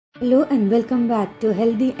Hello and welcome back to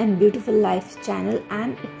Healthy and Beautiful Life channel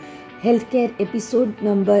and Healthcare episode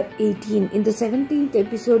number 18. In the 17th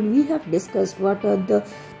episode, we have discussed what are the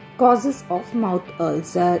causes of mouth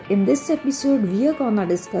ulcer. In this episode, we are gonna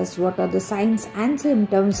discuss what are the signs and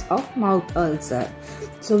symptoms of mouth ulcer.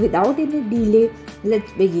 So without any delay,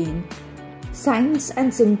 let's begin. Signs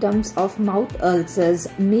and symptoms of mouth ulcers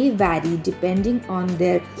may vary depending on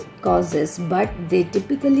their causes, but they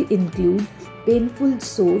typically include painful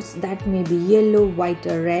sores that may be yellow, white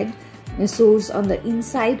or red, sores on the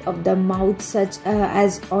inside of the mouth such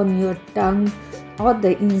as on your tongue or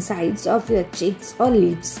the insides of your cheeks or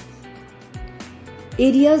lips.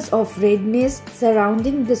 Areas of redness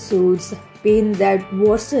surrounding the sores, pain that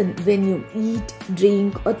worsen when you eat,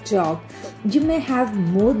 drink or talk. You may have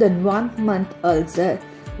more than one mouth ulcer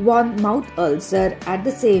at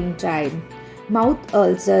the same time. Mouth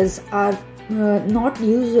ulcers are not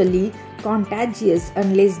usually contagious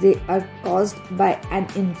unless they are caused by an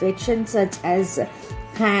infection such as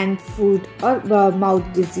hand, foot or mouth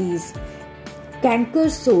disease. Canker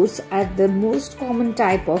sores are the most common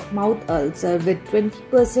type of mouth ulcer, with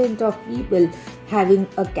 20% of people having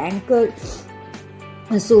a canker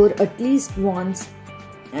sore at least once.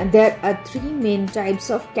 There are three main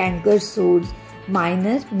types of canker sores: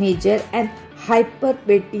 minor, major and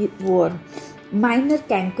hyperpetiform. Minor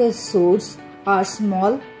canker sores are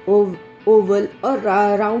small, oval or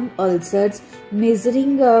round ulcers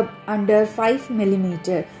measuring under 5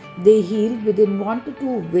 mm. They heal within 1 to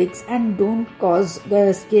 2 weeks and don't cause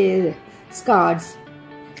the scars.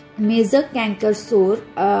 Major canker sores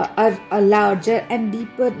are larger and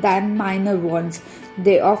deeper than minor ones.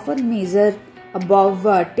 They often measure above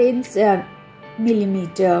 10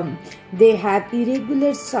 mm. They have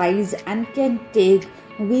irregular size and can take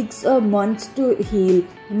weeks or months to heal.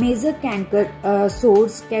 Major canker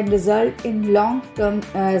sores can result in long-term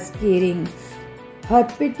scarring.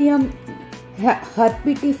 Herpetiform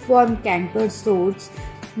canker sores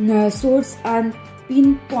and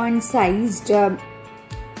pinpoint-sized,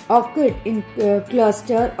 occurred in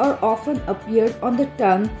cluster or often appeared on the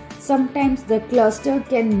tongue. Sometimes the cluster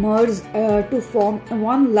can merge to form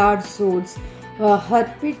one large sore.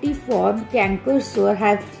 Herpetiform canker sores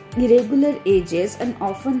have irregular edges and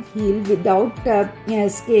often heal without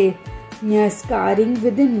scarring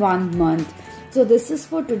within 1 month. So this is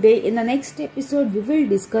for today. In the next episode, we will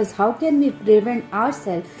discuss how can we prevent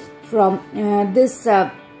ourselves from this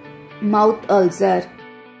mouth ulcer.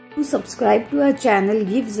 To subscribe to our channel,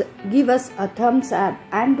 give us a thumbs up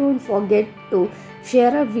and don't forget to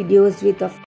share our videos with a